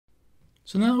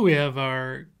So now we have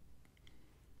our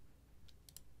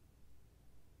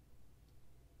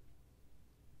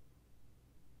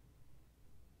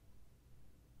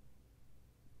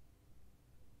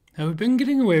Now we've been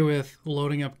getting away with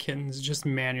loading up kittens just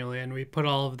manually, and we put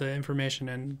all of the information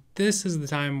in. This is the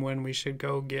time when we should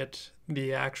go get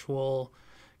the actual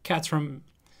cats from.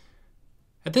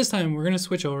 At this time, we're going to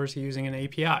switch over to using an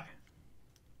API.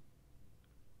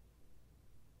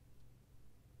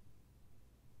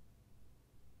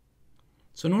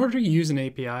 So in order to use an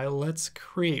API, let's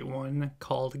create one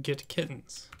called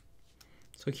getKittens.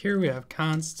 So here we have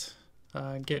const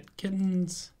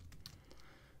getKittens.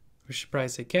 We should probably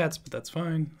say cats, but that's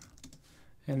fine.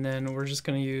 And then we're just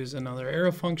going to use another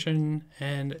arrow function.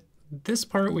 And this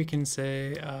part we can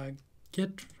say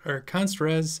get or const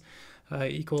res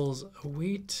equals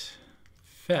await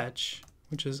fetch,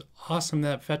 which is awesome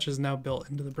that fetch is now built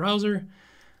into the browser.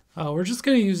 We're just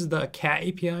going to use the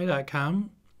catapi.com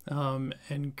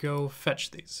and go fetch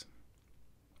these.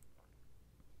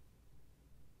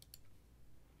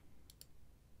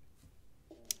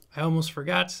 I almost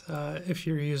forgot, if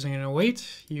you're using an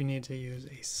await, you need to use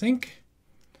async.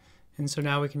 And so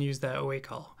now we can use that await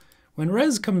call. When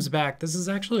res comes back, this is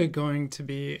actually going to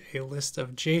be a list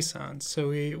of JSON. So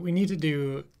we need to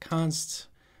do const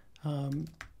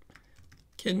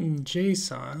kitten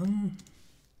JSON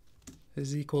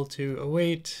is equal to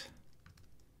await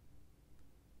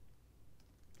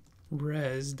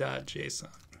res.json.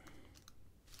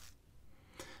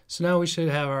 So now we should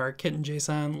have our kitten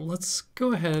JSON. Let's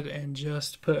go ahead and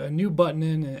just put a new button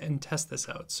in and test this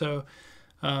out. So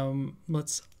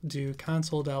let's do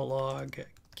console.log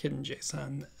kitten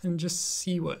JSON and just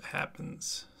see what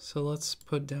happens. So let's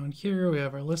put down here, we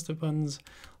have our list of buttons.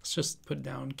 Let's just put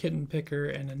down kitten picker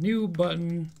and a new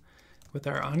button with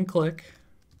our onClick,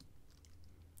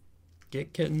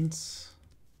 get kittens.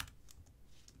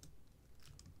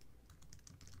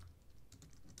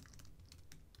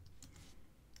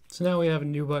 So now we have a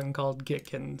new button called Get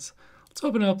Kittens. Let's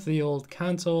open up the old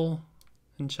console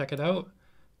and check it out.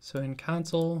 So in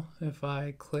console, if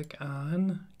I click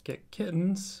on Get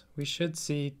Kittens, we should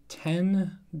see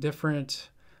 10 different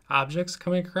objects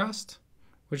coming across,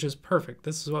 which is perfect.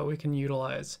 This is what we can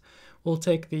utilize. We'll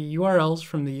take the URLs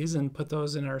from these and put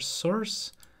those in our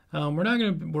source. We're not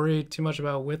going to worry too much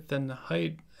about width and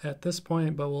height at this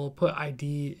point, but we'll put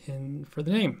ID in for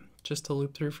the name just to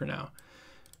loop through for now.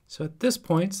 So at this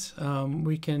point,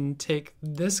 we can take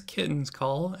this kittens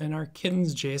call and our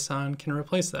kittens JSON can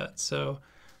replace that. So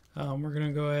we're going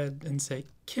to go ahead and say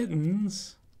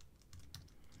kittens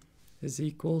is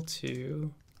equal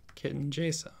to kitten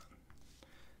JSON.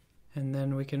 And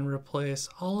then we can replace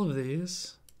all of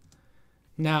these.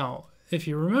 Now, if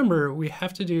you remember, we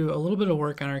have to do a little bit of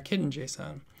work on our kitten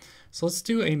JSON. So let's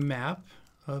do a map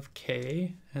of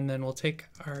k, and then we'll take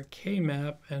our k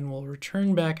map and we'll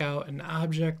return back out an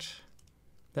object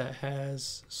that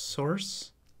has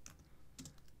source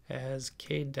as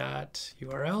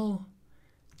k.url,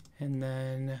 and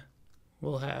then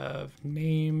we'll have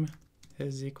name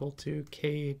is equal to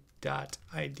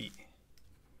k.id.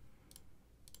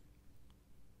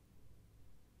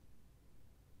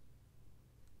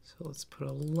 So let's put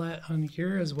a let on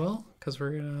here as well, because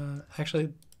we're gonna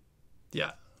actually,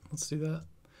 yeah, let's do that.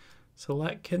 So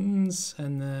let kittens,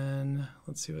 and then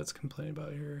let's see what it's complaining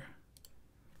about here.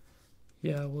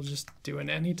 Yeah, we'll just do an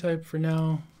any type for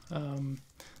now.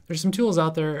 There's some tools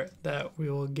out there that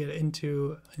we will get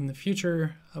into in the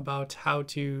future about how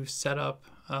to set up,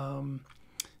 how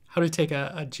to take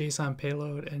a JSON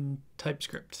payload and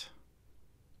TypeScript.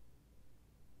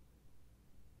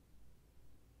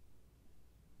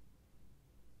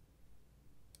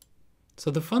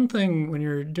 So the fun thing when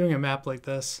you're doing a map like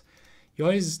this, you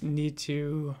always need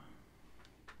to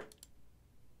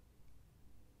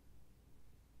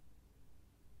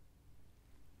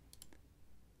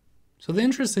So the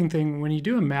interesting thing when you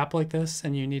do a map like this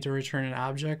and you need to return an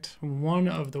object, one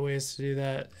of the ways to do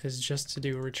that is just to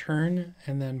do return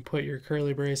and then put your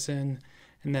curly brace in,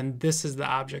 and then this is the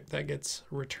object that gets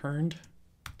returned.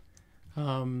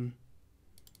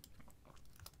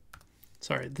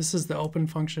 Sorry, this is the open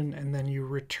function, and then you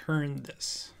return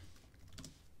this.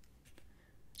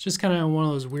 It's just kind of one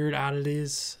of those weird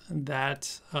oddities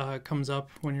that comes up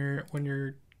when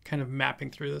you're kind of mapping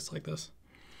through this like this.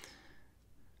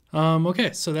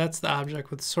 Okay, so that's the object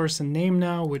with source and name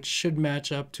now, which should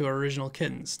match up to our original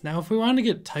kittens. Now, if we want to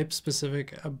get type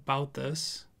specific about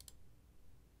this,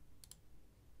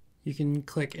 you can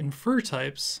click infer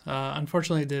types.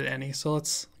 Unfortunately, it did any, so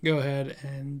let's go ahead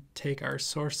and take our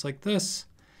source like this,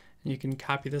 You can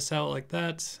copy this out like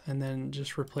that, and then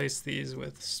just replace these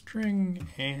with string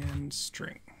and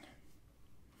string.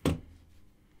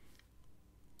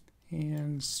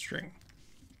 And string.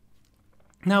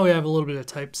 Now we have a little bit of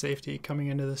type safety coming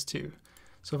into this too.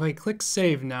 So if I click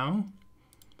save now,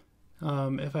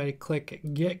 if I click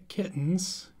get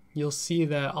kittens, you'll see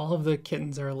that all of the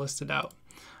kittens are listed out.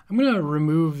 I'm going to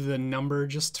remove the number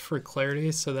just for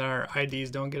clarity so that our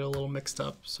IDs don't get a little mixed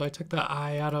up. So I took the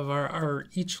I out of our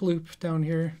each loop down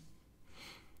here.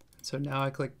 So now I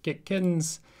click get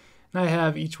kittens, and I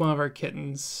have each one of our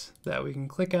kittens that we can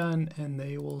click on, and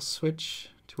they will switch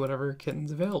to whatever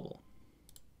kitten's available.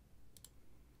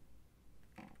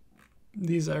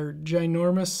 These are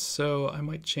ginormous, so I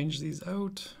might change these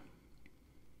out.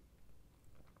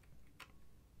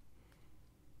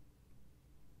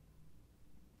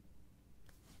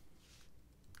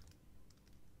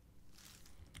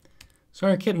 So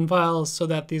our kitten files, so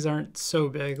that these aren't so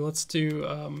big, let's do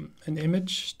an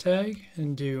image tag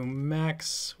and do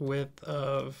max width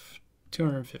of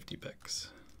 250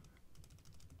 pics.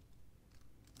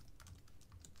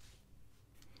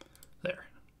 There.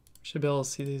 Should be able to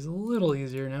see these a little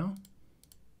easier now.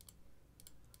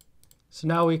 So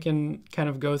now we can kind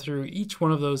of go through each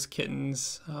one of those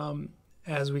kittens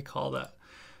as we call that.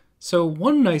 So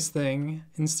one nice thing,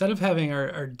 instead of having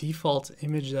our default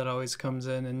image that always comes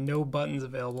in and no buttons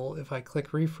available, if I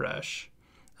click refresh,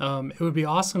 it would be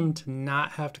awesome to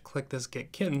not have to click this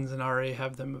get kittens and already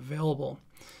have them available.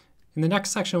 In the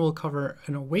next section, we'll cover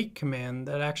an await command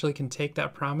that actually can take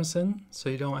that promise in, so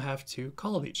you don't have to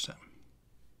call it each time.